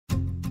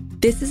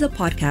This is a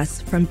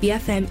podcast from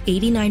BFM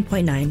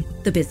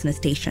 89.9, the business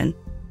station.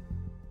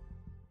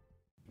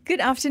 Good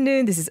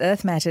afternoon. This is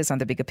Earth Matters on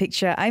The Bigger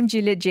Picture. I'm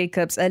Juliet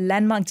Jacobs. A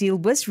landmark deal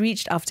was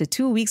reached after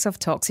 2 weeks of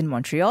talks in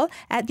Montreal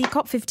at the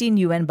COP15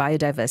 UN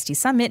Biodiversity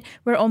Summit,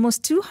 where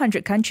almost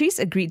 200 countries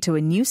agreed to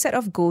a new set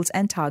of goals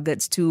and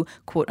targets to,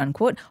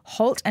 quote-unquote,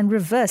 halt and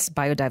reverse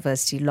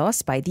biodiversity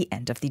loss by the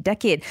end of the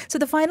decade. So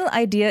the final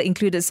idea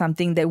included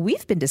something that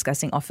we've been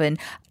discussing often,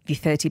 the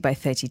 30 by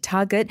 30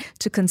 target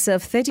to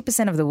conserve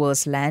 30% of the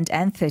world's land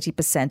and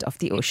 30% of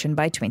the ocean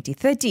by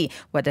 2030.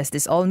 What does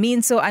this all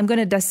mean? So I'm going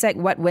to dissect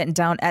what went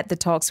down at the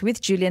talks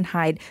with Julian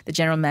Hyde, the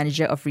General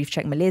Manager of Reef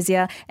Check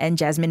Malaysia, and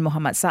Jasmine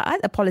Muhammad Saad,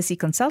 a policy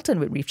consultant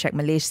with Reef Check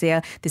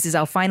Malaysia. This is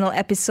our final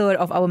episode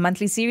of our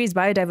monthly series,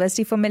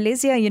 Biodiversity for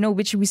Malaysia,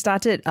 which we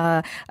started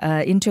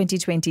in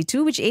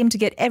 2022, which aimed to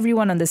get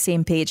everyone on the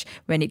same page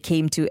when it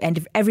came to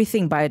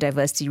everything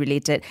biodiversity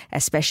related,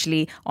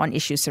 especially on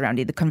issues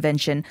surrounding the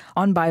Convention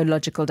on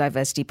Biological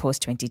Diversity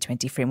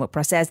post-2020 framework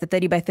process, the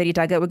 30 by 30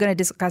 target. We're going to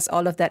discuss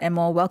all of that and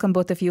more. Welcome,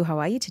 both of you. How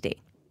are you today?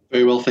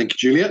 Very well, thank you,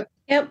 Juliet.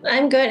 Yep,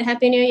 I'm good.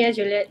 Happy New Year,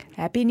 Juliet.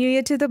 Happy New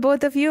Year to the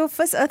both of you.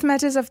 First Earth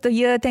Matters of the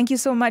year. Thank you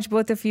so much,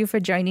 both of you,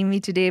 for joining me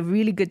today.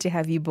 Really good to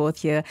have you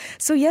both here.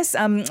 So yes,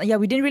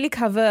 we didn't really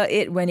cover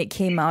it when it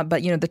came out,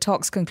 but the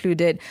talks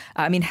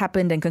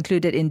happened and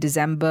concluded in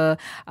December,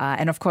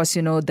 and of course,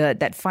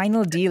 that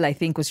final deal I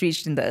think was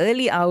reached in the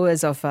early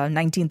hours of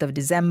 19th of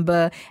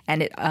December,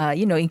 and it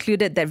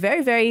included that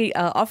very, very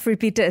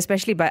oft-repeated,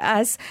 especially by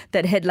us,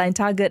 that headline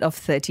target of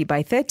 30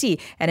 by 30,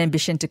 an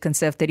ambition to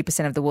conserve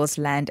 30% of the world's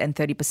land and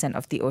 30%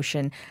 of the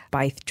ocean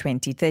by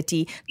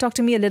 2030. Talk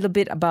to me a little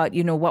bit about,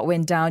 what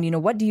went down.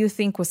 What do you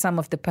think were some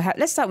of the, perhaps,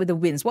 let's start with the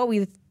wins. What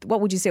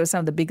would you say were some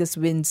of the biggest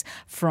wins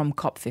from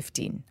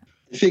COP15?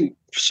 I think,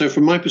 so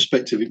from my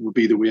perspective, it would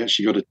be that we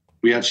actually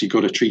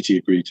got a treaty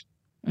agreed.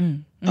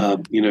 It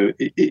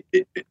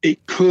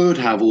could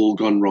have all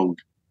gone wrong.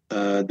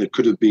 There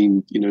could have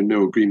been,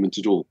 no agreement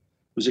at all.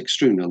 It was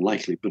extremely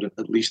unlikely, but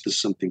at least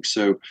there's something.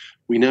 So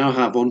we now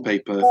have on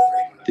paper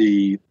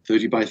the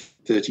 30 by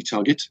 30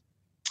 target.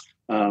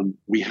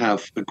 We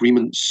have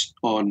agreements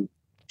on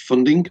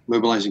funding,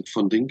 mobilizing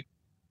funding.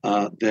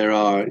 There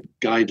are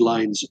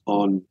guidelines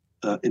on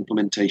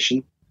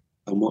implementation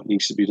and what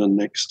needs to be done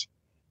next.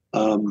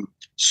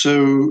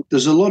 So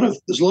there's a lot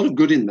of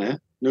good in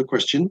there, no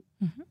question.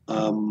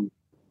 Mm-hmm.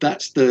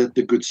 That's the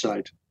good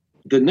side.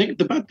 The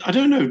bad, I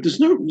don't know. There's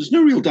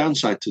no real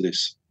downside to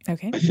this.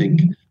 Okay. I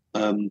think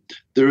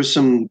there are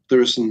some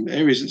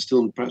areas that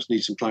still perhaps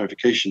need some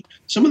clarification.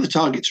 Some of the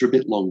targets are a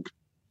bit long.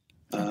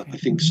 I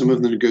think some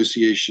of the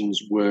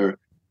negotiations were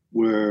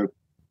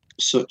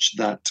such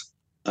that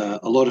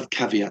a lot of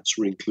caveats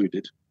were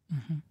included,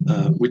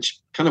 which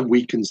kind of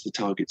weakens the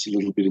targets a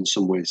little bit in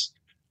some ways.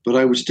 But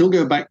I would still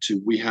go back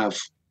to, we have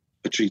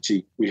a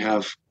treaty. We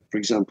have, for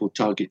example,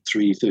 target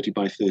 3, 30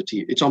 by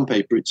 30. It's on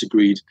paper, it's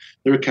agreed.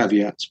 There are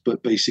caveats,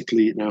 but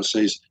basically it now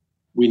says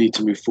we need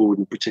to move forward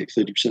and protect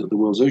 30% of the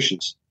world's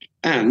oceans.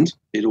 And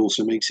it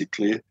also makes it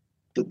clear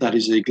that that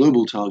is a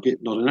global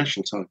target, not a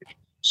national target.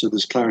 So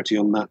there's clarity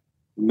on that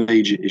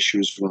major issue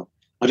as well.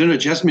 I don't know,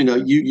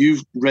 Jasmine,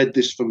 you've read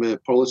this from a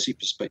policy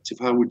perspective.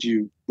 How would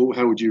you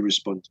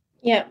respond?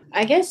 Yeah,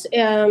 I guess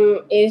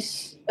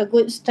it's a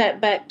good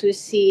step back to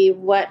see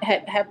what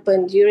had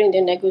happened during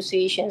the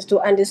negotiations to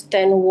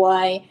understand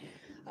why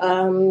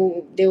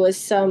there was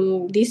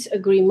some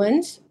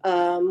disagreements.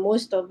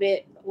 Most of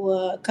it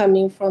were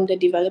coming from the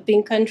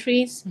developing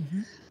countries,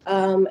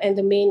 and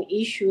the main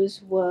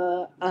issues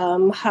were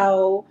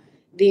how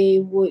they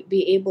would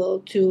be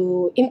able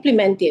to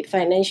implement it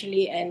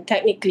financially and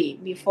technically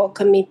before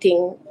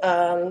committing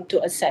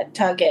to a set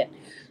target.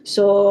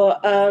 So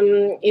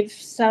if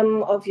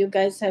some of you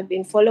guys have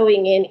been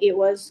following it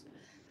was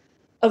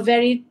a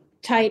very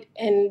tight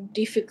and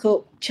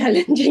difficult,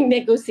 challenging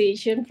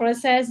negotiation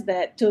process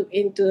that took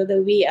into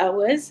the wee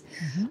hours.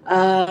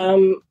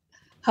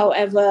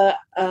 However,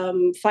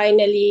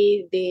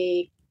 finally,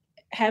 they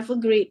have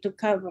agreed to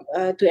come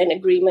to an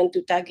agreement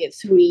to target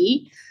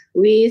 3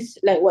 with,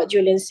 like what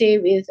Julian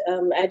said, with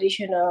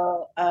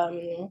additional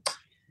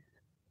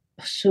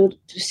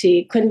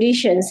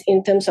conditions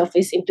in terms of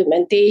its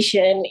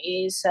implementation,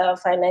 is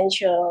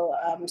financial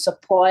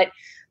support,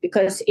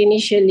 because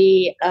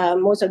initially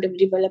most of the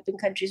developing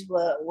countries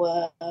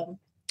were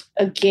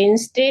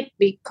against it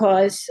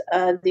because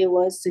they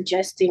were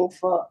suggesting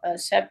for a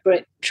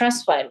separate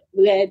trust fund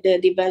where the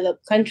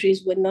developed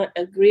countries were not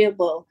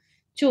agreeable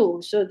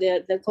to. So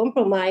the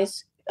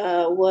compromise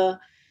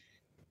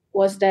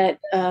was that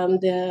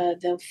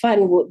the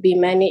fund would be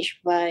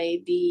managed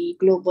by the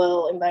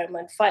Global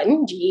Environment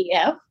Fund,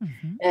 GEF,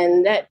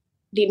 and that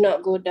did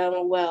not go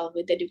down well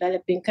with the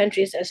developing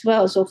countries as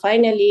well. So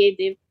finally,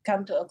 they've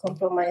come to a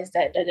compromise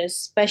that a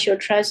special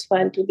trust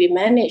fund to be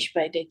managed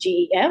by the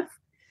GEF.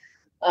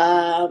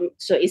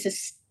 So it's a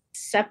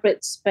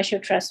separate special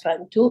trust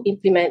fund to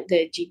implement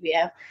the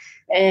GBF.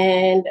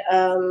 And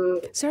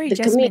sorry,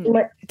 Jasmine,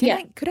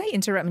 could I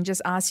interrupt and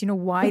just ask,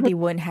 why they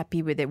weren't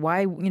happy with it?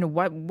 Why,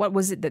 what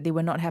was it that they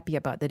were not happy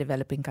about, the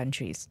developing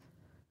countries?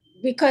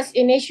 because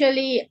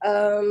initially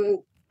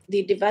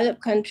the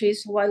developed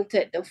countries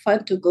wanted the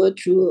fund to go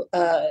through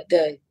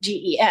the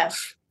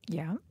GEF,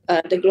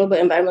 the Global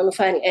Environment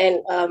Fund,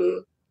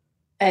 and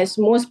as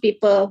most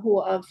people who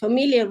are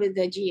familiar with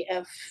the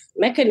GEF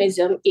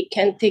mechanism, it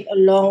can take a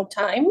long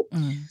time.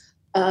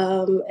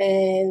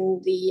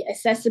 And the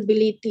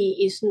accessibility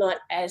is not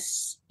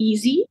as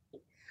easy.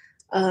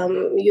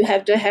 You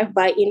have to have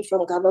buy-in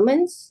from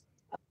governments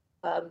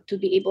to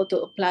be able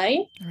to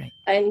apply. Right.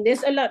 And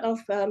there's a lot of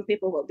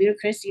paperwork,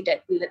 bureaucracy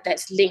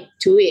that's linked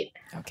to it.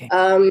 Okay.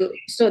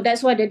 So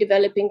that's why the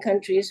developing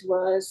countries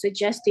were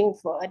suggesting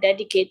for a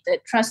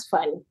dedicated trust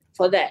fund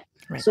for that.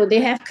 Right. So they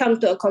have come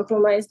to a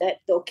compromise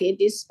that, okay,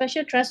 this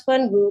special trust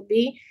fund will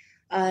be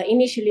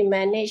initially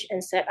managed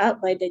and set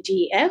up by the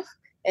GEF,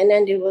 and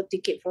then they will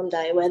take it from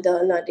there, whether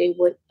or not they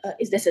would,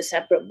 is this a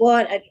separate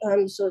board?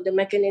 So the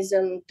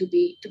mechanism to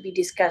be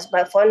discussed.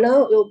 But for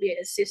now, it will be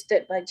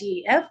assisted by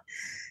GEF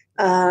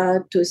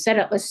to set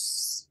up a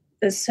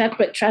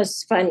separate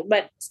trust fund,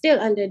 but still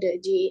under the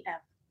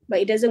GEF. But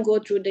it doesn't go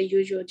through the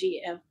usual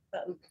GEF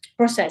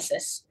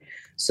processes.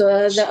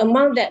 So the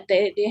amount that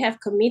they have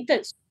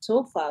committed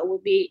so far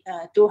would be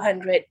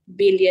 $200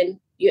 billion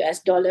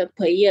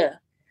per year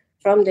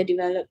from the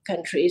developed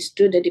countries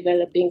to the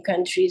developing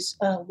countries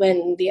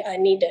when they are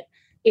needed.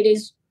 It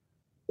is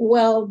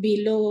well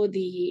below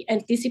the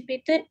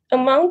anticipated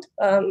amount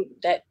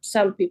that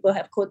some people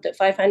have quoted,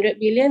 500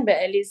 billion, but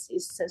at least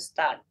it's a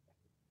start.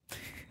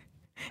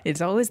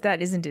 It's always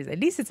that, isn't it? At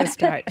least it's a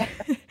start.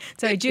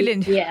 Sorry,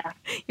 Julian. Yeah.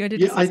 You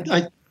wanted to say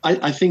something?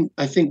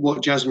 I think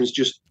what Jasmine's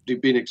just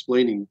been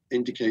explaining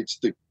indicates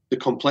the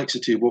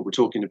complexity of what we're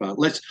talking about.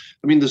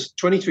 There's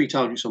 23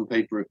 targets on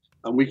paper,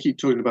 and we keep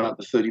talking about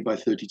the 30 by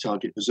 30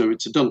 target as though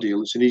it's a done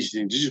deal. It's an easy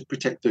thing to just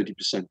protect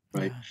 30%,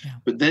 right? Yeah.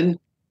 But then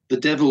the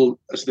devil,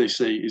 as they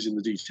say, is in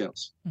the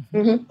details.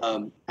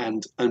 Mm-hmm.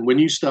 And when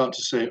you start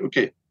to say,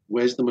 okay,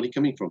 where's the money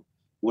coming from?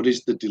 What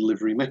is the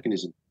delivery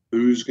mechanism?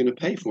 Who's going to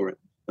pay for it?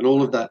 And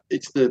all of that,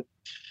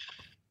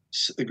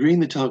 agreeing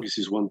the targets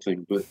is one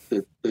thing, but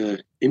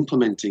the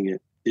implementing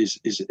it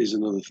is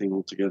another thing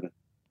altogether.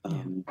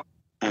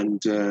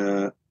 And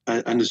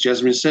as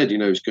Jasmine said,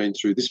 it's going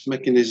through this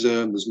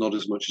mechanism. There's not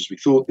as much as we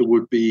thought there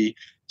would be.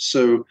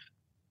 So,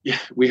 yeah,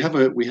 we have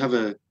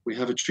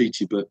a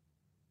treaty, but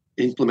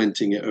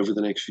implementing it over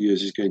the next few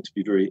years is going to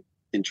be very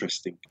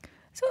interesting.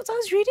 So I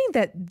was reading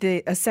that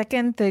a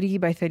second 30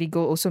 by 30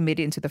 goal also made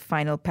it into the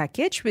final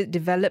package, with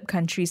developed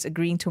countries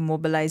agreeing to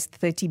mobilize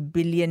 $30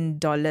 billion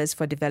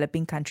for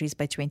developing countries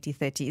by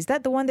 2030. Is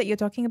that the one that you're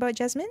talking about,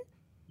 Jasmine?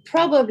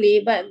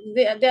 Probably, but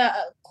there are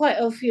quite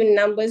a few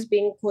numbers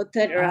being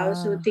quoted around,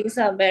 so things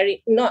are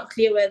very not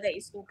clear whether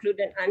it's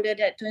included under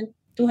that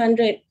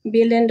 $200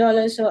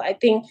 billion. So I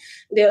think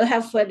they'll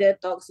have further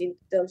talks in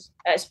terms,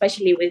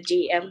 especially with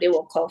GEF. They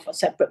will call for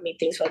separate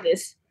meetings for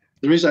this.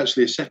 There is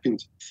actually a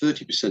second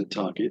 30%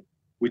 target,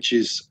 which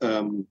is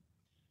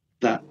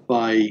that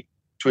by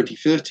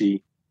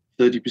 2030,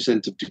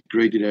 30% of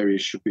degraded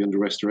areas should be under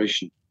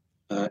restoration.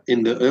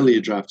 In the earlier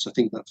drafts, I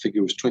think that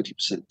figure was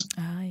 20%.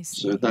 I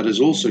see. So that has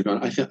also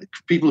gone. I think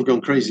people have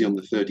gone crazy on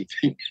the 30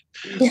 thing.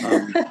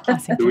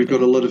 We've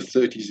got a lot of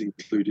 30s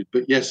included.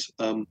 But yes,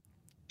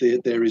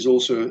 there is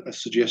also a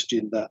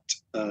suggestion that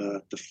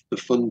the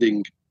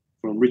funding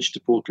from rich to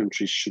poor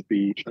countries should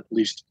be at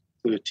least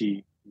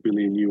 $30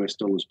 billion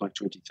by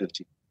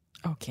 2030.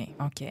 Okay.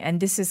 And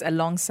this is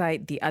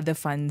alongside the other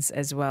funds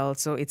as well.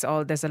 So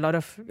there's a lot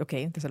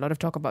of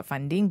talk about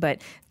funding,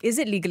 but is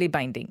it legally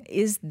binding?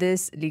 Is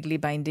this legally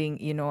binding?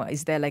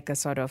 Is there like a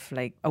sort of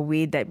like a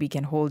way that we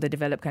can hold the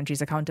developed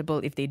countries accountable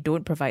if they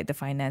don't provide the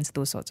finance,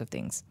 those sorts of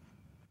things?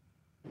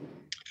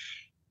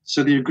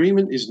 So the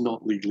agreement is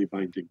not legally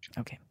binding.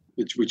 Okay.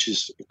 Which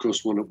is, of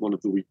course, one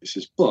of the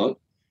weaknesses. But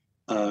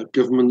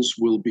governments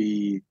will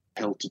be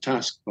held to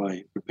task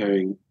by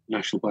preparing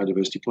national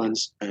biodiversity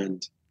plans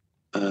and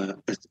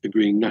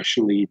agreeing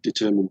nationally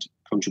determined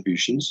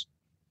contributions,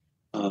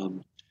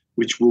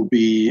 which will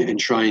be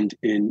enshrined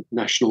in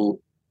national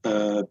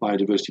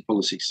biodiversity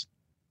policies.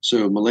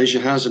 So Malaysia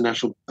has a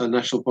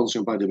national policy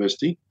on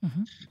biodiversity,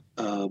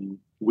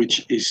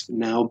 which is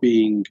now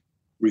being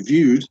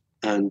reviewed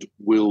and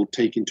will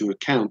take into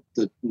account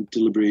the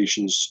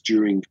deliberations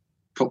during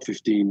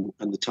COP15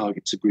 and the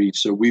targets agreed.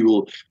 So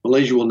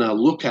Malaysia will now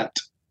look at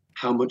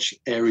how much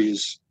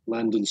areas,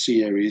 land and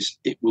sea areas,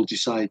 it will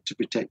decide to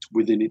protect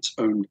within its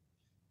own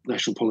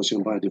national policy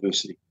on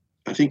biodiversity.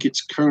 I think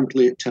it's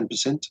currently at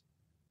 10%.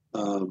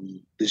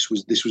 This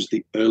was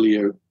the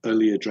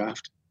earlier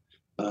draft.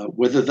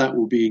 Whether that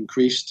will be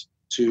increased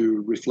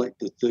to reflect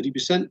the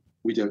 30%,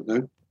 we don't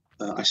know.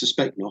 I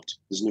suspect not.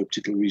 There's no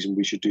particular reason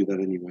we should do that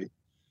anyway.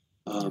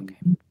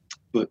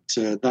 But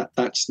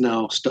that's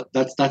now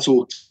that's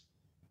all.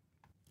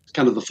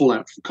 Kind of the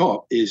fallout from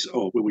COP is,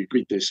 we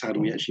agreed this. How do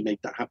we actually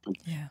make that happen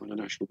on a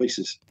national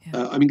basis?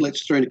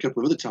 Let's throw in a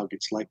couple of other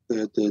targets, like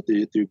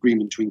the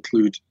agreement to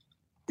include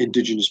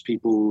indigenous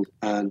people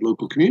and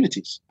local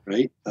communities,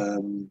 right?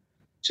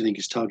 Which I think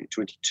is target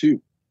 22.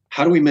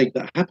 How do we make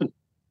that happen?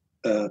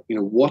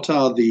 What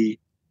are the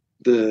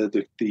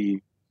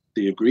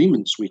the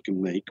agreements we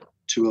can make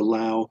to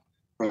allow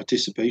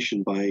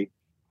participation by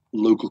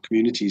local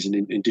communities and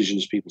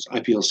indigenous peoples,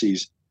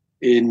 IPLCs,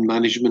 in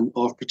management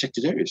of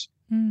protected areas,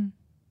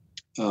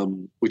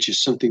 which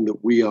is something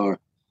that we are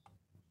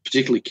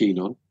particularly keen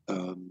on.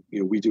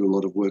 We do a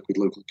lot of work with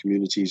local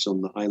communities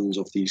on the islands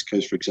off the East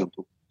Coast, for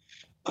example.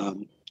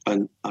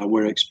 And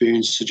our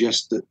experience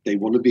suggests that they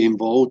want to be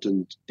involved,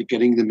 and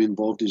getting them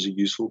involved is a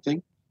useful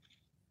thing.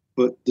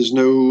 But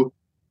there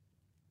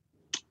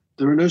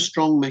are no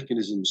strong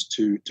mechanisms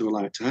to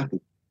allow it to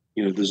happen.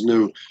 There's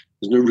no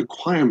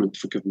requirement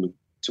for government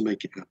to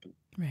make it happen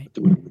at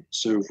the moment.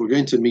 So if we're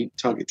going to meet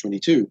Target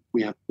 22,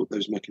 we have to put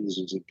those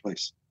mechanisms in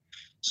place.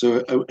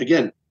 So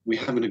again, we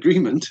have an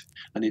agreement,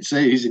 and it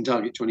says in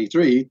Target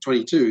 22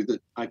 that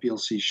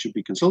IPLC should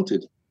be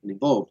consulted and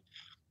involved.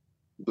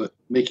 But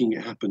making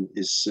it happen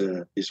is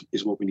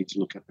what we need to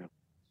look at now.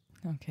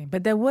 Okay.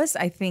 But there was,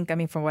 I think,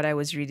 from what I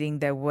was reading,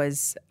 there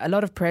was a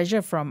lot of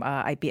pressure from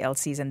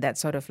IPLCs, and that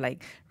sort of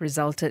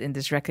resulted in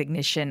this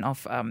recognition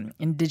of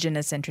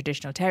indigenous and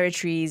traditional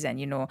territories and,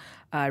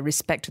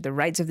 respect to the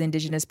rights of the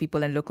indigenous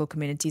people and local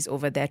communities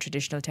over their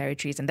traditional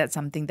territories. And that's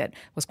something that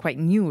was quite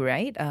new,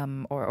 right?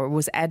 Or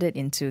was added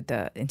into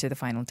the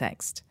final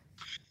text.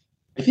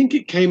 I think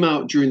it came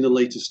out during the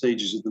later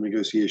stages of the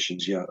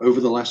negotiations, over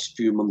the last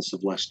few months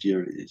of last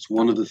year. It's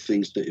one of the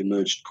things that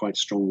emerged quite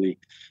strongly,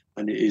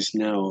 and it is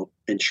now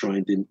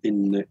enshrined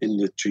in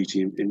the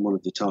treaty in one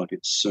of the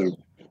targets. So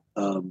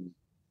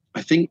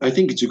I think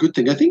it's a good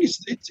thing. I think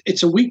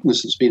it's a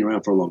weakness that's been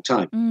around for a long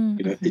time.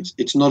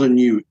 It's not a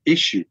new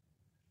issue,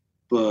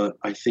 but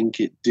I think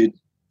it did.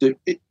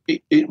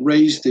 It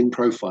raised in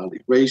profile.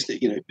 It raised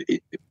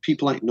it.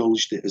 People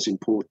acknowledged it as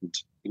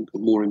important,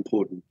 more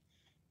important.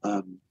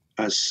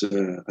 As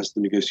the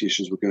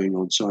negotiations were going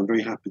on. So I'm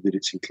very happy that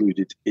it's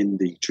included in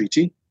the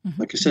treaty.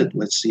 Like I said,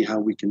 let's see how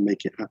we can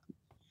make it happen.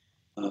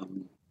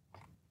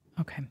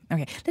 Okay.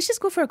 Let's just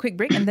go for a quick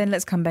break, and then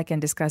let's come back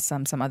and discuss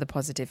some other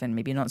positive and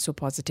maybe not so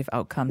positive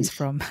outcomes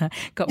from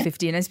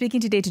COP15. I'm speaking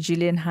today to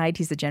Julian Hyde.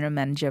 He's the General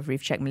Manager of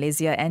Reef Check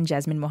Malaysia, and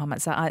Jasmine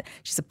Mohamed Saad.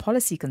 She's a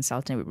policy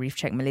consultant with Reef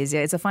Check Malaysia.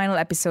 It's a final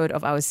episode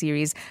of our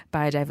series,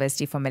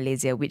 Biodiversity for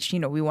Malaysia, which,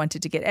 we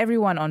wanted to get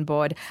everyone on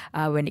board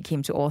when it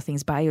came to all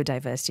things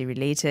biodiversity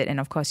related. And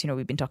of course,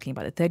 we've been talking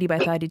about the 30 by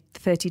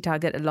 30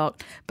 target a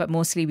lot, but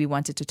mostly we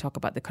wanted to talk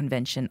about the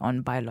Convention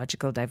on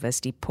Biological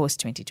Diversity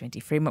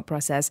post-2020 framework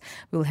process.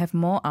 We'll have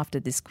more after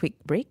this quick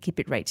break. Keep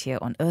it right here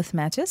on Earth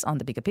Matters on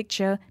The Bigger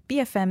Picture,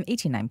 BFM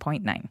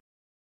 89.9.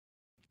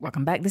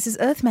 Welcome back. This is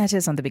Earth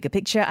Matters on The Bigger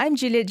Picture. I'm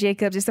Juliet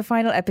Jacobs. It's the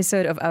final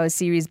episode of our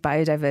series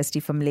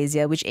Biodiversity for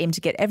Malaysia, which aim to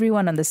get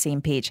everyone on the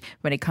same page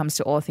when it comes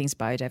to all things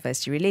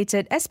biodiversity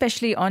related,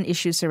 especially on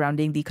issues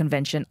surrounding the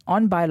Convention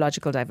on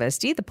Biological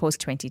Diversity, the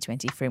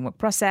post-2020 framework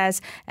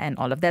process, and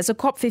all of that. So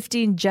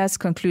COP15 just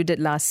concluded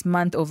last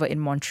month over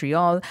in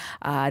Montreal.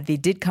 They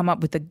did come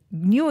up with a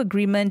new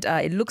agreement.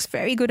 It looks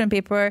very good on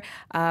paper.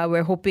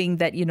 We're hoping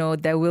that,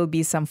 there will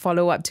be some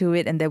follow-up to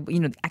it and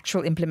the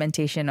actual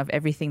implementation of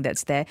everything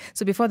that's there.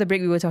 So before the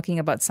break, we were talking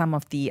about some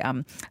of the,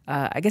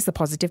 the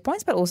positive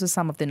points, but also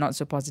some of the not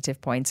so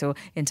positive points. So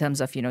in terms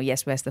of,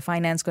 yes, where's the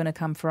finance going to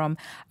come from?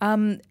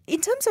 In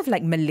terms of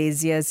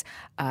Malaysia's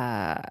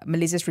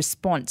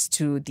response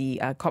to the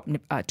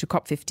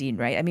COP15,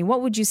 right?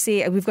 What would you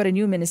say? We've got a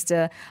new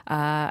minister,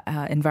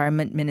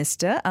 environment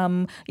minister.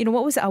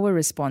 What was our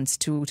response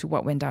to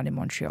what went down in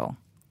Montreal?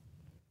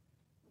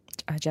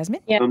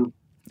 Jasmine?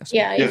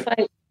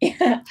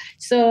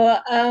 So,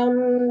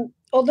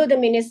 although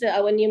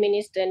our new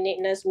minister, Nick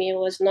Nazmi,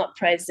 was not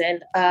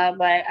present,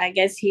 but I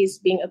guess he's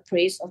being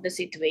appraised of the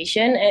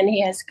situation, and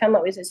he has come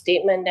up with a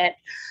statement that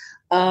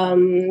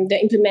the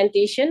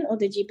implementation of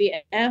the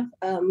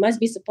GBF must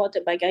be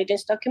supported by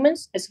guidance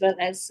documents as well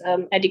as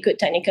adequate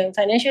technical and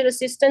financial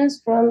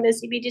assistance from the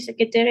CBD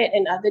Secretariat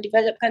and other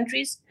developed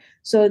countries.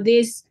 So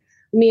this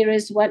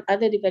mirrors what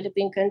other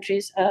developing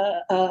countries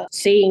are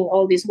saying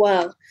all this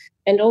while.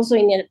 And also,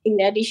 in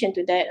addition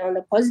to that, on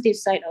the positive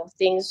side of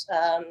things,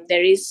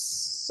 there is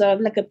sort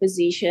of a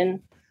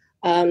position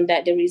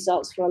that the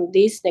results from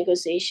this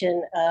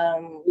negotiation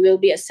will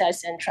be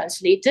assessed and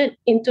translated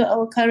into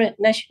our current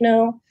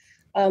national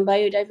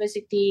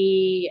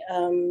biodiversity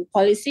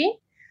policy.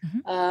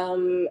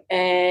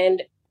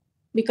 And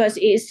because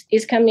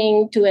it's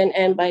coming to an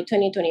end by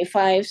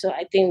 2025, so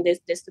I think this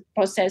the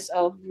process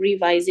of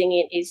revising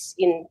it is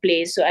in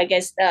place. So I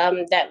guess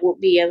that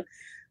would be a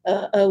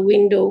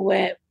window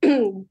where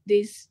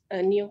these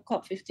new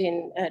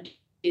COP15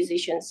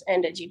 decisions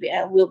and the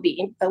GBL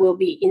will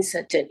be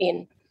inserted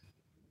in.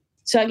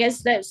 So I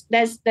guess that's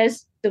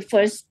the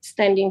first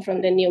standing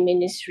from the new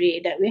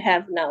ministry that we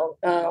have now,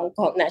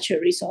 called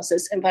Natural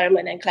Resources,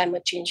 Environment and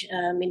Climate Change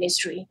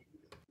Ministry.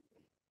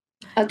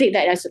 I'll take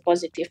that as a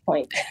positive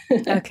point.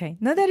 Okay.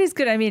 No, that is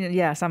good.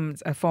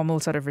 A formal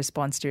sort of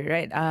response to it,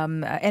 right?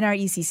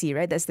 NRECC,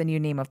 right? That's the new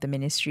name of the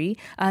ministry.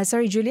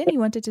 Sorry, Julian, you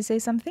wanted to say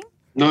something?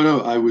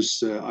 No, I was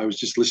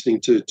just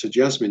listening to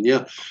Jasmine.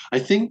 Yeah, I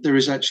think there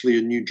is actually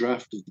a new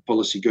draft of the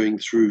policy going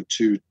through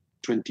to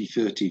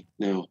 2030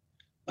 now.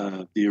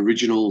 The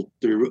original,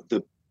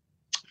 the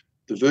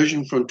the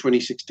version from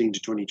 2016 to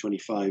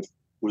 2025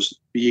 was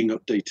being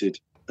updated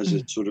as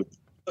a sort of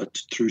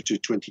through to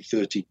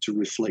 2030 to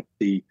reflect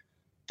the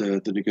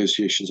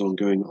negotiations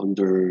ongoing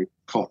under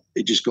COP.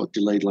 It just got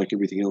delayed like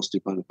everything else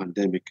did by the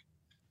pandemic,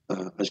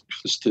 as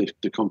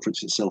the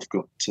conference itself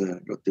got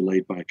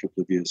delayed by a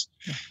couple of years.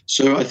 Yeah.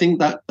 So I think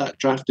that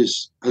draft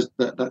has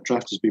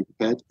been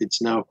prepared.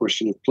 It's now a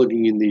question of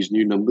plugging in these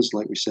new numbers,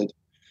 like we said,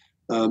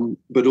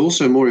 but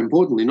also more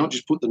importantly, not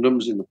just put the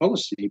numbers in the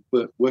policy,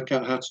 but work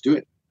out how to do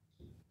it.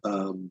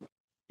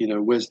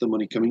 Where's the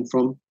money coming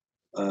from?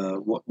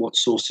 What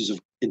sources of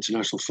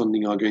international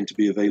funding are going to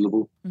be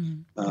available?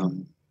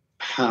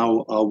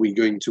 How are we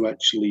going to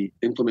actually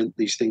implement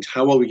these things?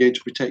 How are we going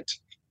to protect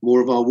more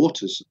of our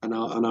waters and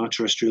our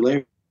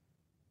terrestrial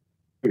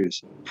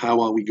areas? How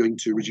are we going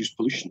to reduce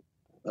pollution?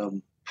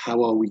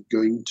 How are we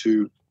going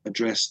to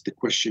address the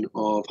question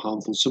of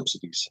harmful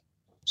subsidies?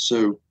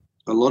 So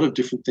a lot of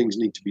different things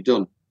need to be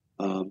done.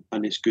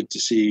 And it's good to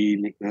see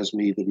Nick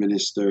Nazmi, the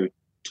minister,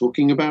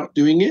 talking about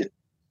doing it.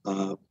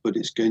 But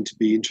it's going to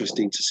be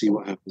interesting to see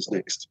what happens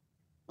next.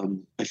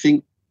 I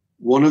think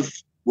one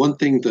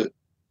thing that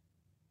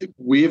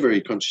we're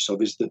very conscious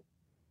of is that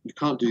you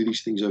can't do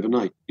these things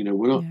overnight.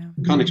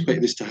 Can't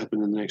expect this to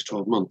happen in the next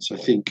 12 months. I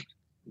think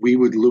we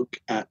would look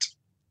at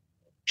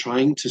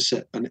trying to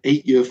set an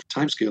 8-year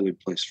timescale in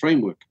place,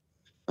 framework.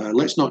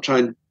 Let's not try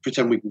and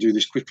pretend we can do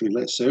this quickly.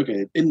 Let's say,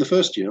 okay, in the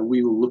first year,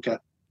 we will look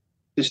at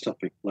this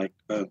topic, like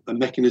a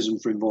mechanism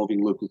for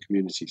involving local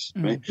communities,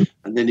 right?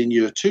 And then in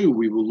year 2,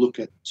 we will look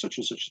at such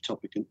and such a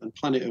topic and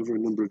plan it over a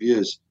number of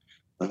years.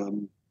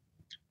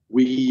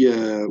 We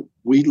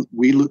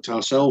looked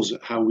ourselves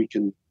at how we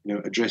can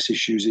address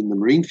issues in the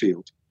marine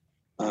field.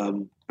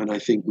 And I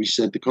think we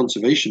said the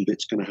conservation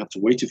bit's going to have to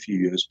wait a few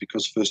years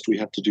because first we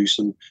have to do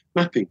some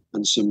mapping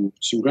and some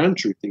ground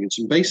truthing and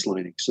some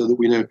baselining so that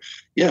we know,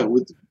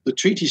 with the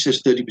treaty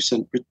says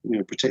 30%,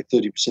 protect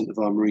 30% of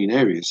our marine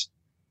areas.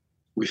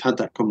 We've had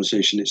that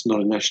conversation. It's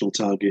not a national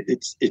target.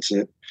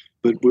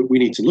 But we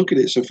need to look at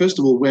it. So first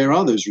of all, where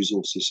are those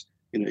resources?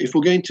 If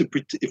we're going to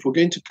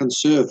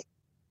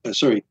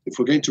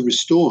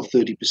restore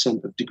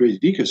 30% of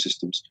degraded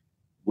ecosystems,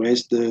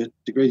 where's the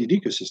degraded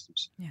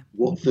ecosystems? Yeah.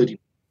 What 30%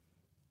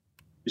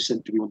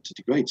 do we want to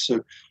degrade?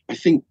 So I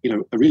think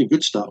a really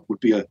good start would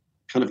be a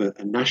kind of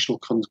a national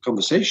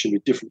conversation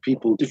with different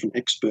people, different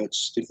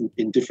experts,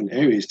 in different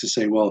areas to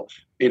say, well,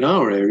 in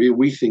our area,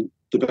 we think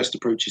the best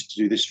approach is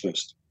to do this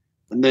first.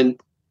 And then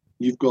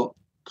you've got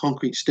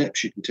concrete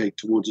steps you can take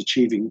towards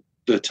achieving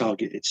the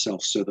target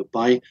itself so that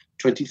by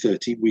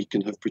 2030, we can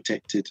have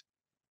protected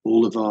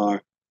all of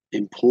our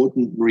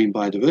important marine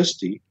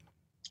biodiversity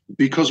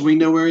because we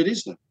know where it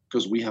is now,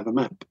 because we have a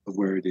map of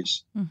where it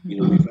is.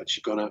 We've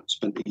actually gone out and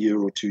spent a year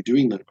or two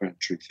doing that ground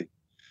truthing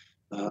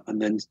and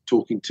then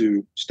talking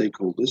to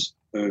stakeholders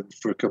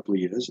for a couple of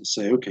years and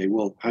say, okay,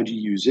 well, how do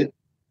you use it?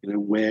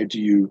 Where do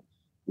you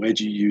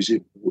use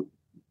it?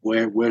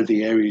 Where are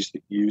the areas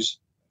that you use?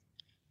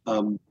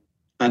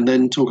 And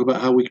then talk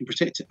about how we can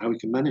protect it, how we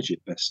can manage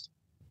it best.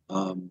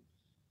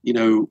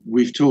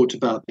 We've talked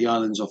about the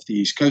islands off the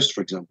East Coast,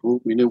 for example.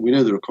 We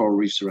know there are coral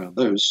reefs around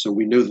those, so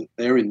we know that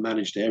they're in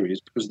managed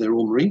areas because they're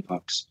all marine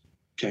parks.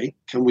 Okay,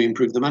 can we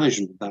improve the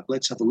management of that?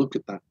 Let's have a look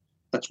at that.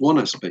 That's one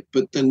aspect.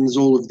 But then there's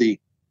all of the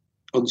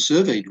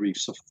unsurveyed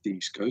reefs off the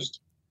East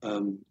Coast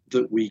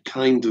that we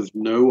kind of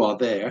know are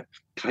there,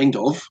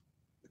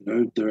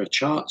 there are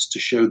charts to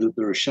show that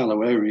there are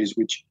shallow areas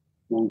which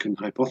one can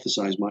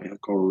hypothesize might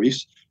have coral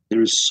reefs.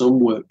 There is some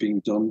work being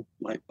done,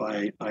 like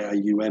by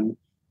IIUM,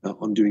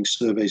 on doing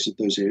surveys of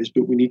those areas,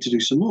 but we need to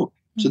do some more.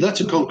 So that's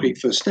a concrete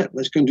first step.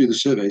 Let's go and do the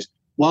surveys.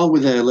 While we're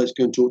there, let's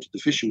go and talk to the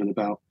fishermen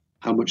about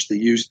how much they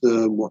use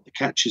them, what the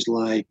catch is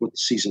like, what the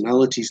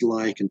seasonality is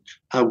like, and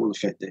how it will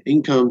affect their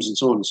incomes, and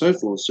so on and so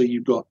forth. So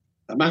you've got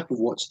a map of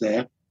what's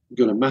there, you've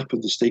got a map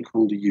of the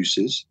stakeholder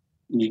uses,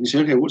 and you can say,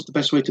 okay, what's the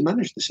best way to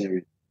manage this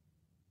area?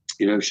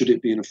 Should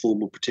it be in a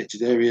formal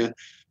protected area?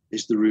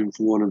 Is there room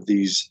for one of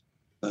these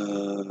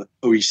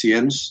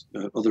OECMs,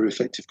 other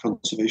effective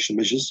conservation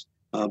measures?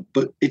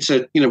 But it's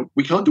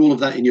we can't do all of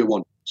that in year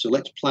 1. So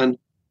let's plan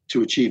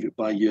to achieve it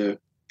by year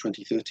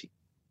 2030.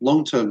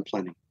 Long-term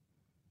planning.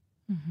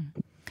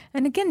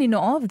 And again,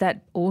 all of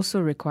that also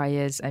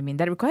requires a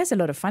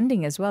lot of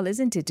funding as well,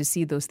 isn't it, to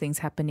see those things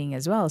happening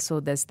as well? So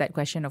there's that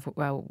question of,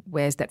 well,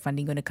 where's that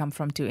funding going to come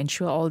from to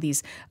ensure all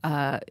these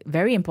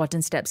very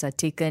important steps are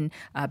taken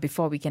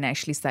before we can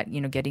actually start,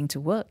 getting to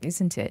work,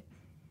 isn't it?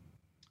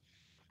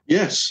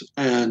 Yes,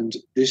 and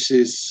this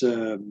is,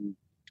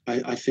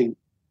 I think,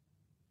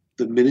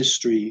 the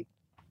ministry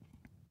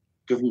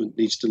government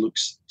needs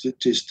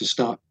to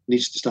start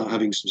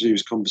having some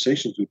serious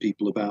conversations with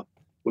people about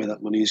where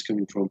that money is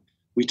coming from.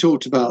 We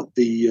talked about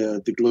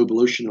the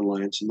Global Ocean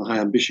Alliance and the High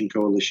Ambition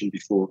Coalition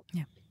before,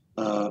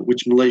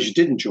 which Malaysia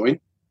didn't join.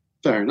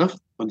 Fair enough,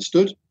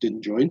 understood,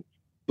 didn't join,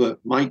 but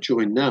might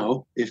join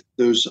now if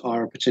those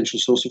are a potential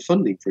source of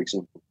funding, for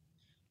example.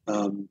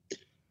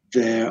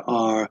 There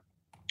are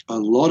a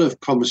lot of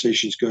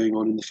conversations going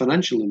on in the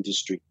financial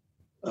industry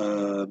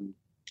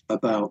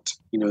about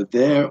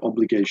their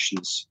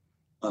obligations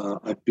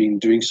I've been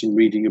doing some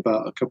reading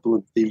about a couple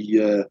of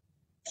the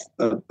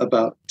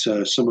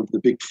some of the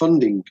big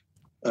funding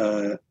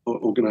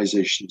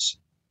organizations,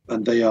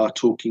 and they are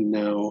talking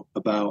now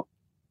about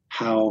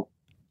how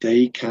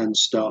they can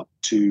start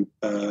to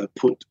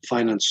put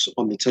finance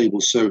on the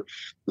table. So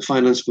the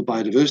Finance for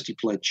Biodiversity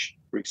Pledge,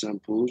 for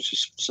example, which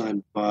is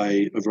signed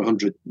by over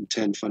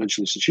 110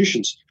 financial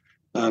institutions,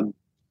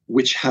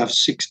 which have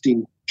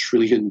 16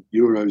 trillion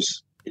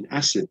euros in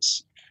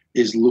assets,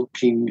 is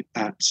looking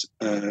at,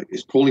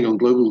 is calling on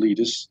global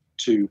leaders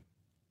to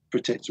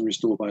protect and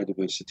restore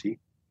biodiversity.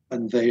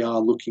 And they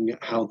are looking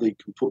at how they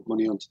can put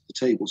money onto the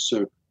table.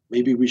 So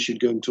maybe we should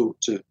go and talk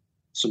to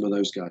some of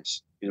those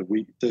guys.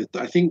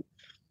 I think,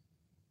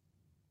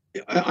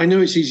 I know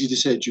it's easy to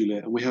say,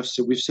 Julia, and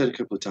we've said a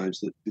couple of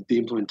times that the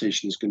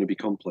implementation is going to be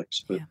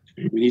complex, but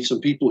we need some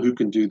people who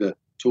can do the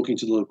talking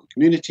to the local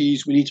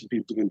communities. We need some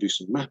people who can do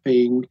some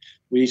mapping.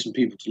 We need some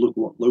people to look at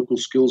what local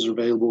skills are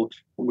available.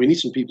 And we need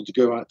some people to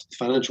go out to the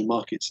financial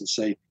markets and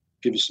say,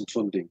 give us some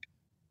funding.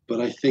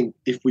 But I think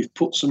if we've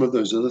put some of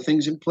those other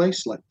things in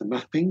place, like the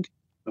mapping,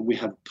 and we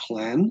have a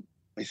plan,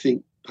 I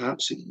think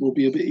perhaps it will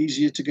be a bit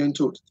easier to go and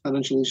talk to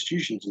financial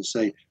institutions and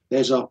say,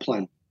 there's our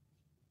plan,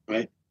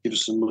 right? Give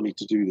us some money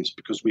to do this,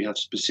 because we have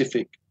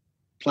specific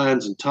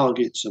plans and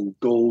targets and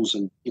goals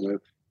and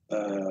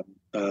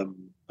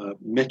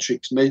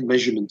metrics,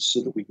 measurements,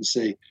 so that we can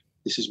say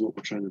this is what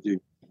we're trying to do.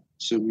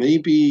 So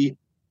maybe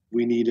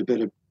we need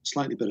a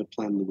slightly better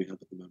plan than we have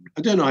at the moment.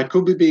 I don't know. I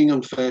could be being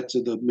unfair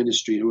to the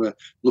ministry who are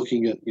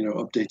looking at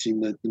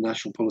updating the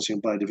national policy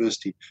on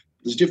biodiversity.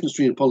 There's a difference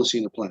between a policy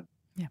and a plan.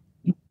 Yeah.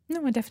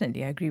 No,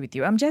 definitely, I agree with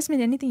you.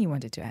 Jasmine, anything you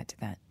wanted to add to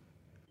that?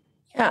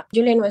 Yeah,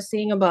 Julian was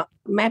saying about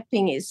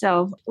mapping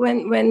itself.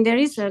 When there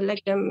is a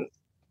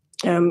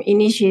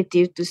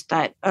initiative to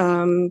start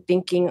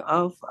thinking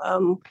of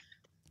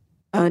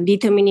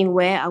determining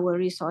where our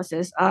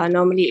resources are,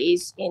 normally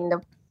is in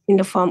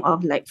the form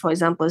of, like, for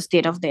example,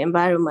 state of the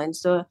environment.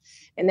 So,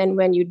 and then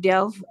when you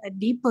delve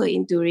deeper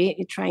into it,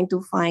 you're trying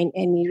to find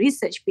any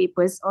research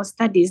papers or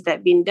studies that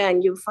have been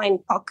done. You find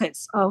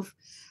pockets of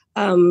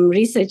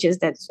researches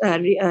that's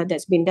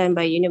been done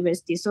by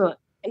universities. So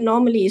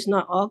normally it's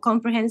not all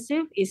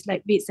comprehensive. It's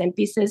like bits and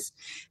pieces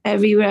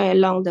everywhere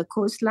along the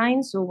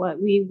coastline. So what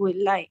we would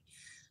like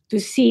to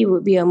see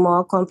would be a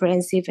more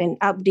comprehensive and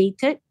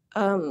updated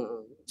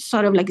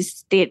sort of like a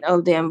state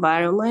of the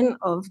environment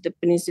of the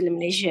Peninsula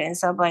Malaysia and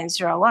Sabah and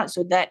Sarawak.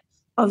 So that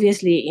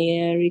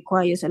obviously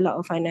requires a lot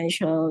of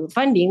financial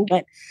funding.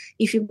 But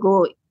if you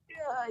go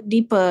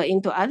deeper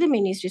into other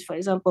ministries, for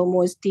example,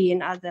 MOSTI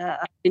and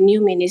the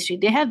new ministry,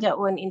 they have their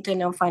own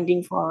internal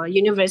funding for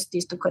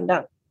universities to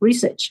conduct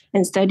research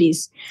and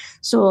studies.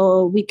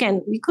 So we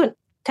could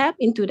tap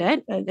into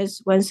that.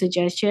 That's one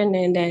suggestion,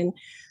 and then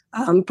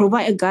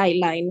provide a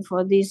guideline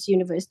for these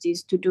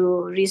universities to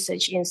do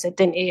research in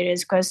certain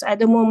areas. Because at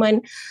the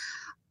moment,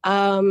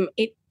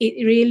 it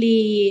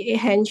really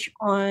hinges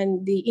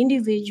on the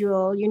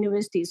individual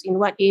universities in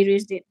what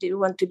areas they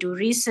want to do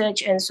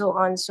research and so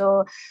on.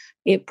 So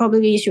it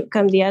probably should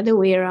come the other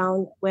way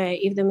around, where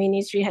if the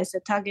ministry has a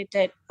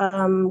targeted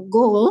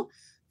goal,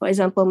 for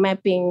example,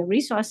 mapping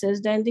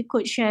resources, then they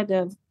could share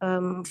the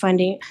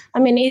funding. I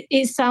mean,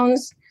 it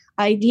sounds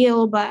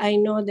ideal, but I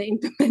know the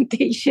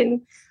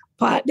implementation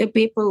part, the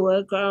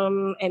paperwork,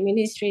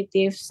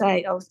 administrative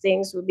side of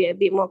things will be a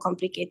bit more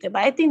complicated.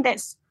 But I think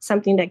that's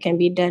something that can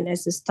be done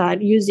as a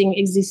start, using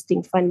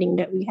existing funding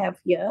that we have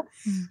here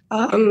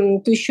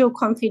to show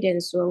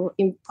confidence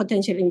in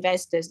potential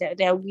investors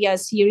that we are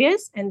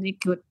serious and we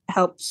could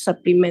help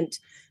supplement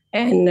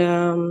and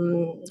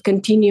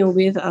continue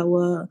with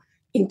our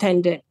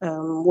intended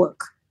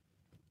work.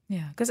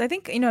 Yeah, because I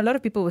think, a lot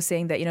of people were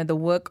saying that, the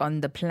work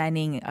on the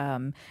planning,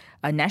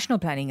 national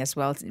planning as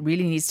well,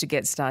 really needs to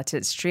get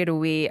started straight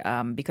away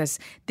because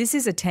this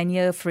is a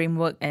 10-year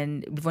framework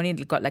and we've only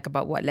got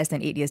less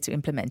than 8 years to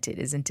implement it,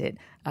 isn't it?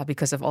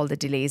 Because of all the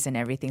delays and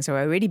everything. So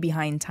we're already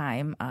behind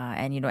time.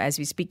 And, as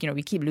we speak,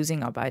 we keep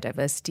losing our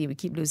biodiversity. We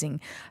keep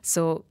losing.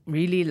 So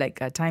really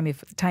time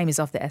is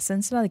of the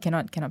essence. We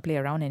cannot play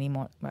around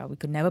anymore. Well, we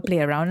could never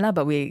play around,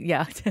 but we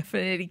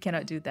definitely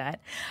cannot do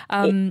that.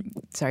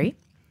 Sorry?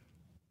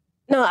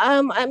 No,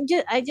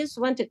 I just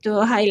wanted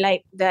to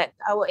highlight that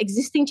our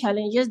existing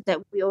challenges that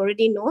we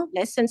already know,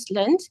 lessons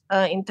learned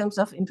in terms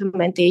of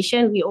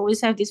implementation. We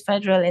always have these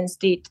federal and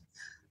state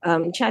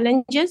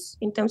challenges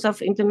in terms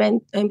of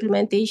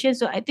implementation.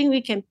 So I think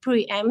we can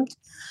preempt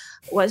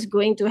what's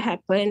going to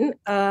happen,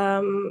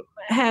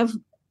 have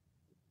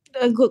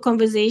a good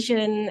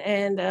conversation,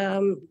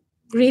 and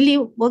really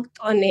worked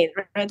on it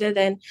rather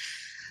than.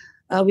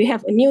 We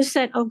have a new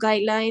set of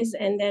guidelines,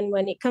 and then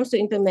when it comes to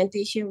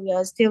implementation, we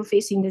are still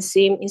facing the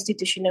same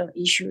institutional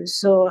issues.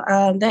 So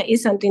that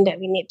is something that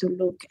we need to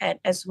look at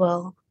as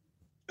well.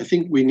 I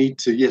think we need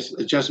to, yes,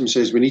 as Jasmine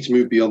says, we need to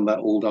move beyond that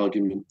old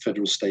argument,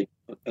 federal, state,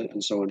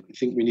 and so on. I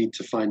think we need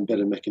to find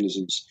better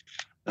mechanisms.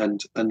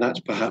 And that's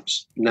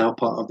perhaps now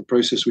part of the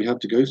process we have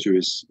to go through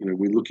is,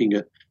 we're looking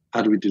at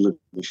how do we deliver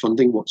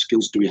funding, what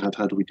skills do we have,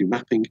 how do we do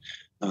mapping,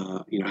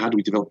 how do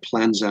we develop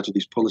plans out of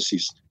these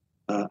policies.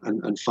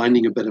 and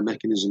finding a better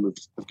mechanism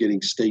of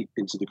getting state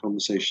into the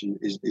conversation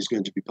is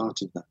going to be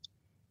part of that,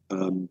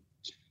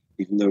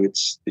 even though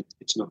it's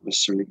not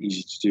necessarily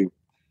easy to do.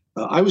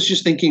 I was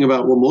just thinking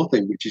about one more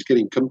thing, which is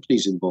getting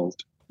companies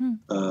involved.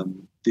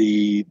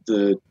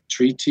 The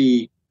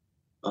treaty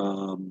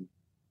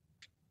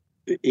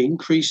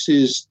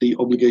increases the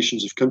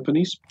obligations of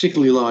companies,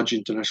 particularly large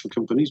international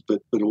companies,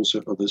 but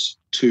also others,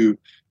 to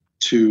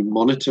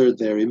monitor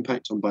their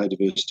impact on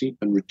biodiversity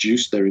and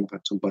reduce their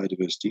impact on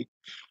biodiversity.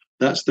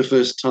 That's the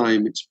first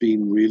time it's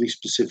been really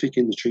specific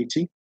in the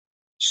treaty.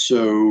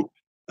 So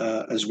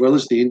as well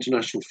as the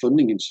international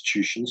funding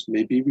institutions,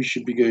 maybe we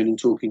should be going and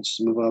talking to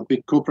some of our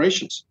big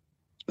corporations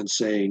and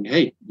saying,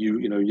 hey,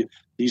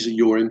 these are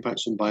your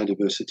impacts on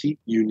biodiversity.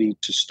 You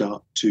need to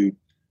start to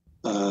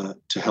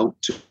help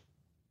to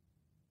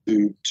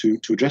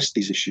address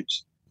these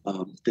issues.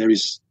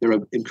 There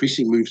are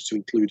increasing moves to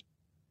include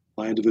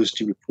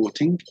biodiversity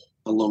reporting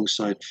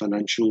alongside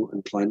financial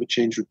and climate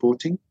change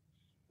reporting.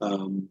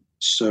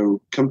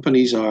 So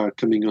companies are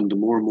coming under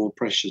more and more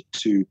pressure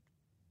to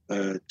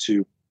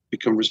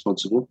become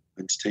responsible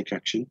and to take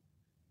action.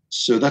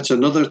 So that's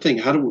another thing.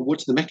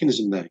 What's the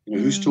mechanism there?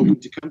 Who's talking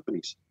to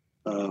companies?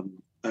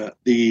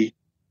 The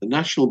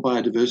National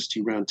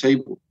Biodiversity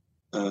Roundtable,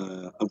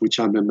 of which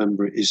I'm a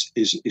member, is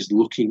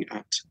looking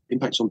at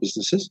impacts on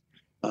businesses.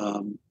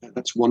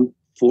 That's one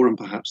forum,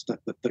 perhaps,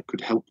 that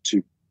could help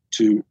to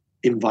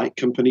invite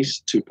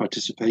companies to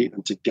participate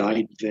and to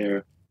guide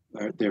their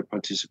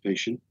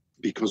participation,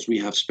 because we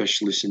have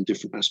specialists in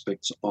different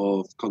aspects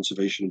of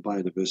conservation and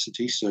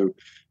biodiversity. So,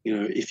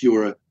 if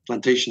you're a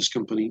plantations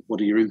company,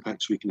 what are your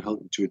impacts? We can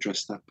help you to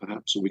address that,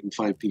 perhaps, or we can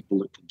find people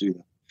that can do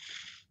that.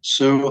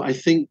 So I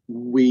think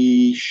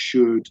we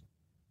should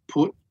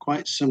put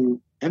quite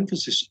some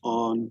emphasis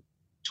on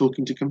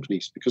talking to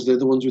companies, because they're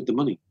the ones with the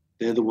money.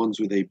 They're the ones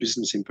with a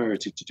business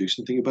imperative to do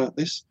something about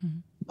this.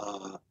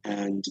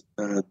 And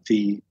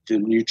the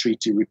new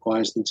treaty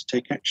requires them to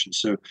take action.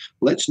 So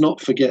let's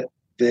not forget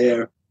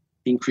their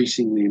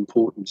increasingly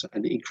important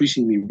and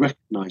increasingly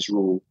recognized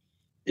role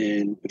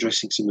in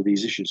addressing some of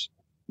these issues.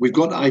 We've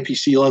got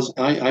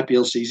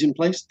IPLCs in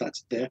place.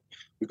 That's there.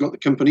 We've got the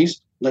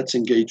companies. Let's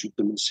engage with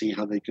them and see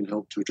how they can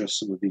help to address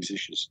some of these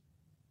issues.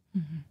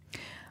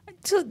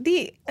 So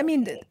there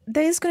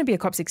is going to be a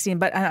COP16,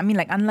 but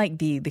unlike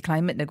the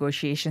climate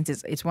negotiations,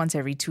 it's once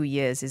every 2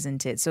 years,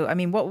 isn't it? So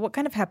what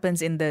kind of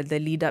happens in the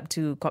lead up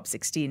to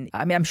COP16?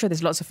 I'm sure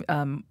there's lots of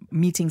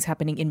meetings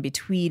happening in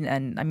between,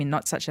 and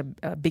not such a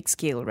big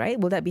scale, right?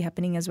 Will that be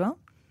happening as well?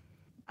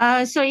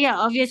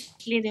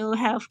 Obviously they will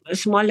have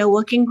smaller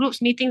working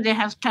groups meetings. They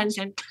have tons,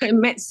 and I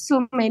met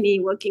so many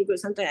working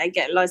groups. Sometimes I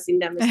get lost in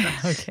them as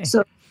well. Okay.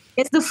 So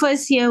it's the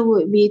first year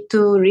would be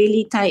to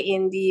really tie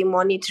in the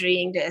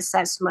monitoring, the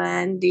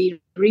assessment, the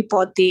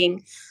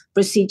reporting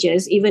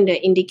procedures, even the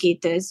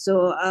indicators.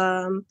 So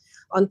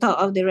on top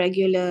of the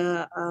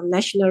regular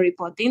national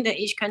reporting that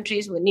each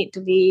country would need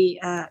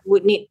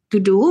to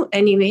do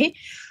anyway.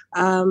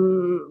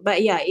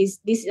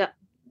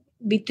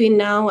 Between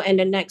now and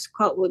the next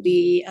COP will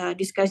be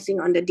discussing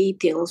on the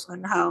details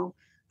on how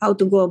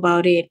to go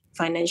about it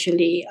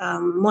financially.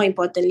 More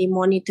importantly,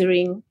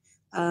 monitoring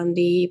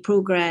the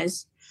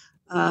progress.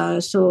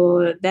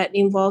 So that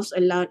involves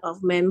a lot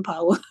of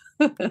manpower.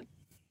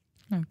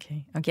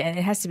 Okay, and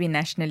it has to be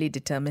nationally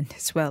determined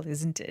as well,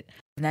 isn't it?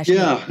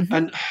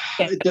 And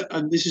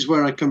this is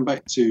where I come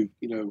back to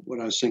what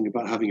I was saying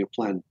about having a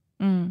plan.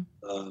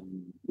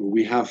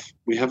 We have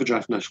a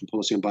draft national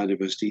policy on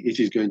biodiversity. It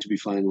is going to be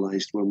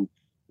finalised when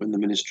the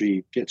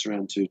ministry gets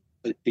around to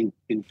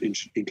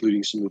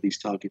including some of these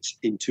targets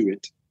into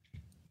it.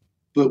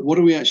 But what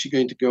are we actually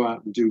going to go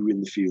out and do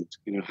in the field?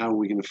 How are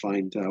we going to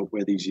find out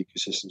where these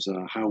ecosystems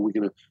are?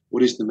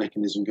 What is the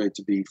mechanism going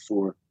to be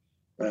for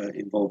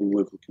involving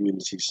local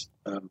communities?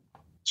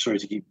 Sorry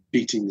to keep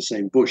beating the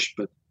same bush,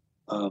 but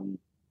I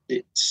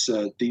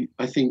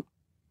think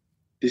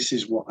this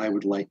is what I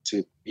would like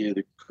to hear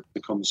the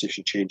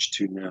conversation change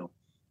to now,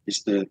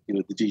 is the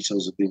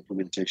details of the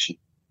implementation.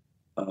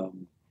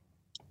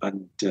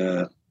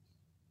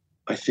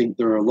 I think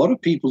there are a lot of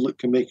people that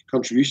can make a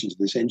contribution to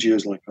this.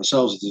 NGOs like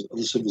ourselves, there's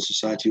other civil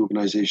society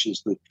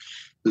organizations,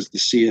 there's the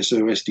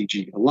CSO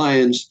SDG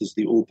Alliance, there's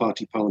the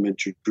All-Party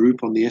Parliamentary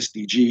Group on the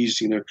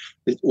SDGs.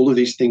 All of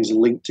these things are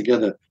linked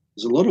together.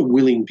 There's a lot of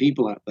willing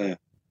people out there.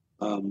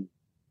 And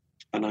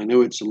I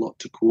know it's a lot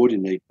to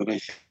coordinate, but I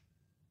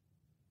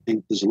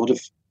think there's a lot of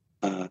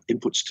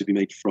inputs to be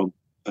made from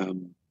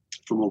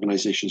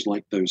organizations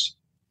like those.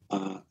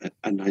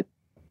 And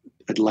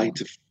I'd like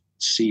to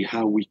see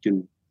how we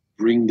can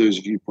bring those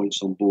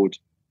viewpoints on board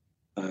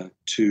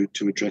to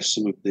address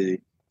some of the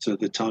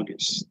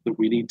targets that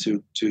we need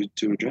to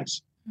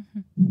address.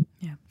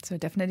 Yeah, so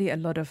definitely a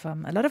lot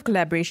of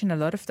collaboration, a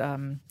lot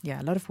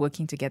of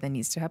working together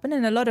needs to happen,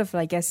 and a lot of,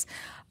 I guess,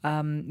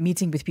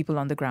 meeting with people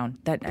on the ground.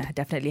 That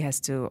definitely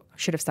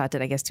should have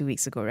started, I guess, 2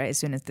 weeks ago, right? As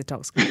soon as the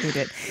talks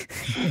concluded.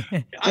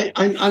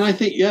 I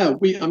think,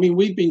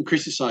 we've been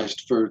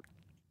criticised for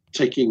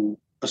taking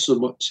a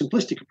somewhat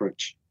simplistic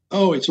approach.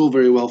 oh, it's all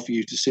very well for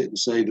you to sit and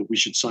say that we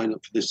should sign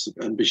up for this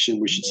ambition,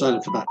 we should sign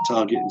up for that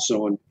target and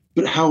so on.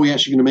 But how are we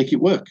actually going to make it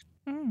work?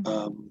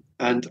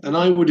 And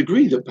I would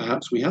agree that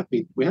perhaps we have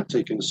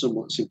taken a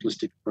somewhat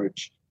simplistic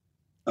approach.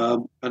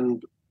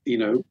 And,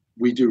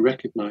 we do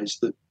recognize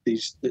that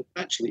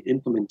actually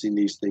implementing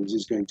these things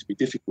is going to be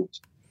difficult.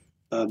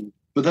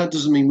 But that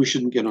doesn't mean we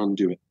shouldn't get on and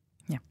do it.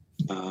 Yeah.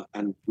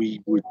 And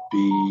we would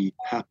be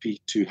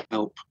happy to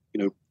help,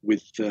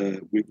 with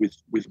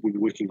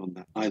working on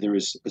that, either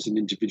as an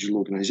individual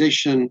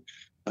organization,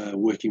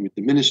 working with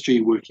the ministry,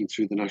 working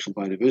through the National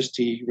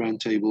Biodiversity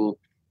Roundtable,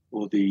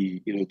 or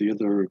the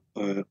other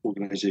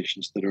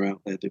organizations that are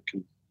out there that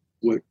can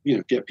work,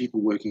 get people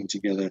working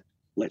together.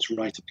 Let's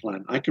write a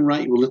plan. I can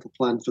write you a little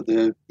plan for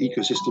the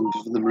ecosystem,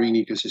 for the marine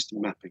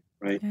ecosystem mapping,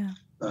 right? Yeah.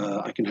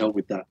 I can help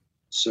with that.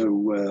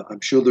 So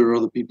I'm sure there are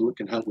other people that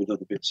can help with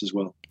other bits as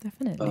well.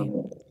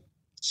 Definitely.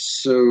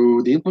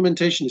 So the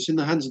implementation is in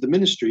the hands of the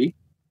ministry.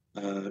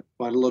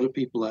 Quite a lot of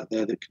people out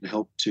there that can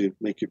help to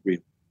make it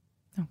real.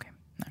 Okay.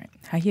 All right.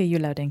 I hear you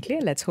loud and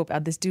clear. Let's hope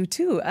others do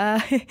too.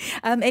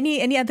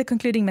 Any other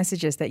concluding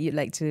messages that you'd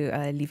like to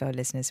leave our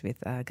listeners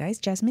with, guys?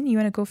 Jasmine, you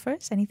want to go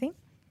first? Anything?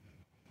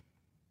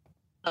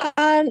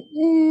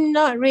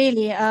 Not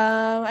really.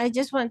 I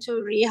just want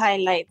to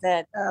re-highlight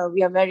that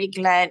we are very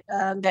glad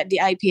that the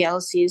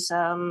IPLC's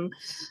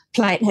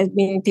plight has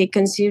been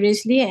taken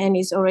seriously and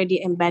is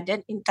already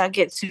embedded in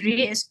Target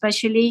 3,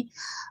 especially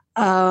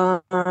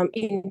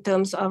in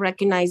terms of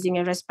recognizing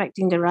and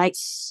respecting the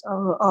rights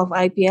of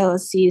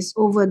IPLCs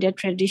over their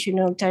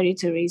traditional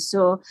territories.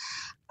 So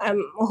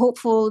I'm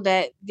hopeful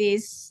that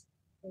this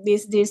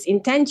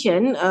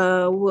intention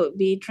would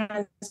be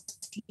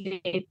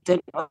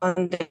translated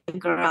on the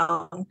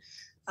ground.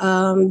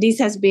 This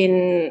has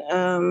been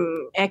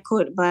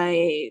echoed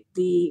by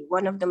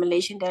one of the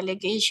Malaysian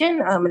delegation.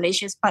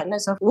 Malaysia's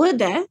partners were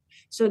there,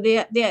 so they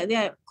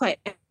are quite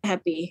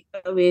happy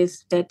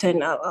with the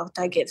turnout of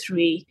Target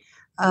 3.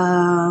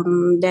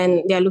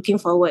 Then they are looking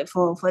forward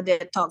for further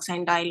talks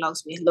and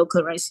dialogues with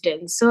local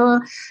residents.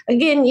 So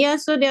again,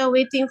 so they are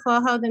waiting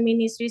for how the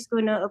ministry is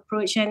going to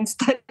approach and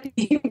start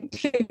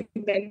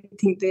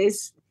implementing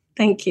this.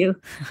 Thank you.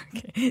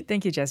 Okay.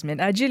 Thank you, Jasmine.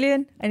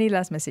 Julian, any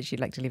last message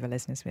you'd like to leave our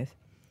listeners with?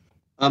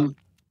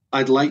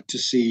 I'd like to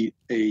see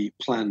a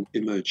plan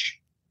emerge.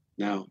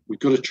 Now, we've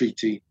got a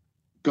treaty,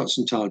 got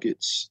some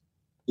targets.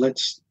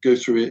 Let's go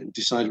through it and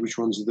decide which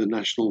ones are the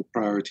national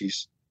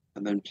priorities,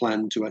 and then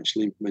plan to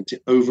actually implement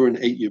it over an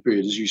 8-year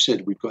period. As you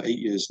said, we've got 8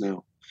 years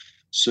now.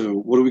 So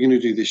what are we going to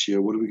do this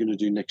year? What are we going to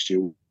do next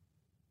year?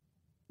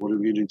 What are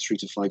we going to do in 3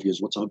 to 5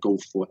 years? What's our goal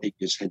for 8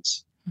 years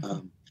hence?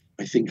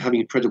 I think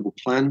having a credible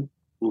plan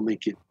will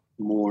make it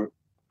more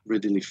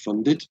readily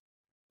funded,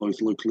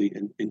 both locally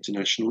and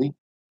internationally.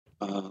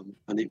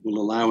 And it will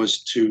allow us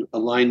to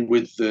align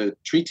with the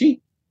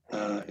treaty.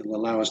 It will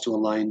allow us to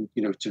align,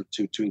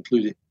 to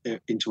include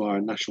it into our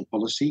national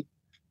policy.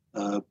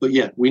 But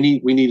yeah, we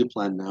need a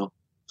plan now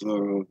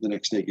for the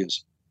next 8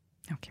 years.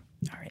 Okay.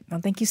 All right. Well,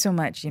 thank you so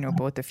much,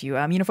 both of you.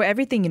 For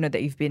everything,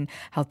 that you've been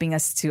helping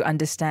us to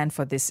understand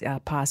for this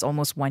past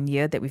almost 1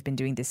 year that we've been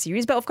doing this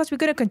series. But of course, we're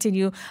going to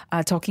continue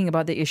talking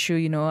about the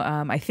issue.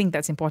 I think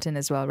that's important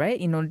as well,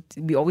 right?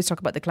 We always talk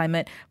about the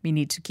climate. We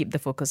need to keep the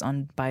focus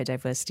on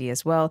biodiversity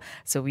as well.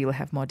 So we will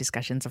have more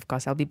discussions. Of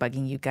course, I'll be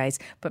bugging you guys.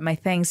 But my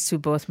thanks to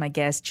both my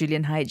guests,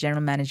 Julian Hyde,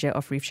 General Manager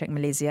of Reef Check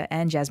Malaysia,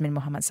 and Jasmine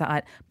Muhammad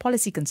Saad,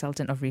 Policy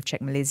Consultant of Reef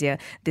Check Malaysia.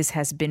 This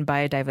has been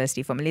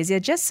Biodiversity for Malaysia.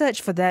 Just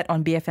search for that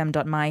on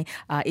bfm.my.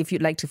 If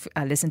you'd like to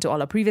listen to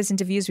all our previous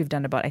interviews, we've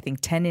done about,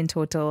 10 in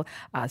total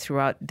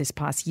throughout this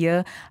past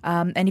year.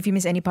 And if you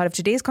miss any part of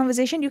today's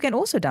conversation, you can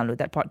also download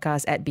that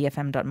podcast at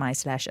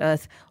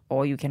bfm.my/earth,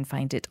 or you can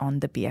find it on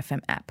the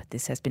BFM app.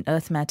 This has been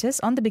Earth Matters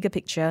on The Bigger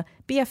Picture,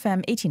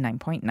 BFM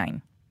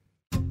 89.9.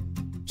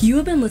 You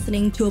have been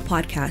listening to a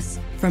podcast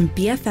from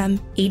BFM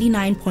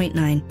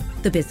 89.9,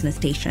 the business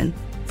station.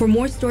 For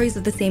more stories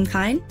of the same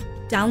kind,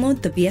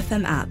 download the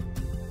BFM app.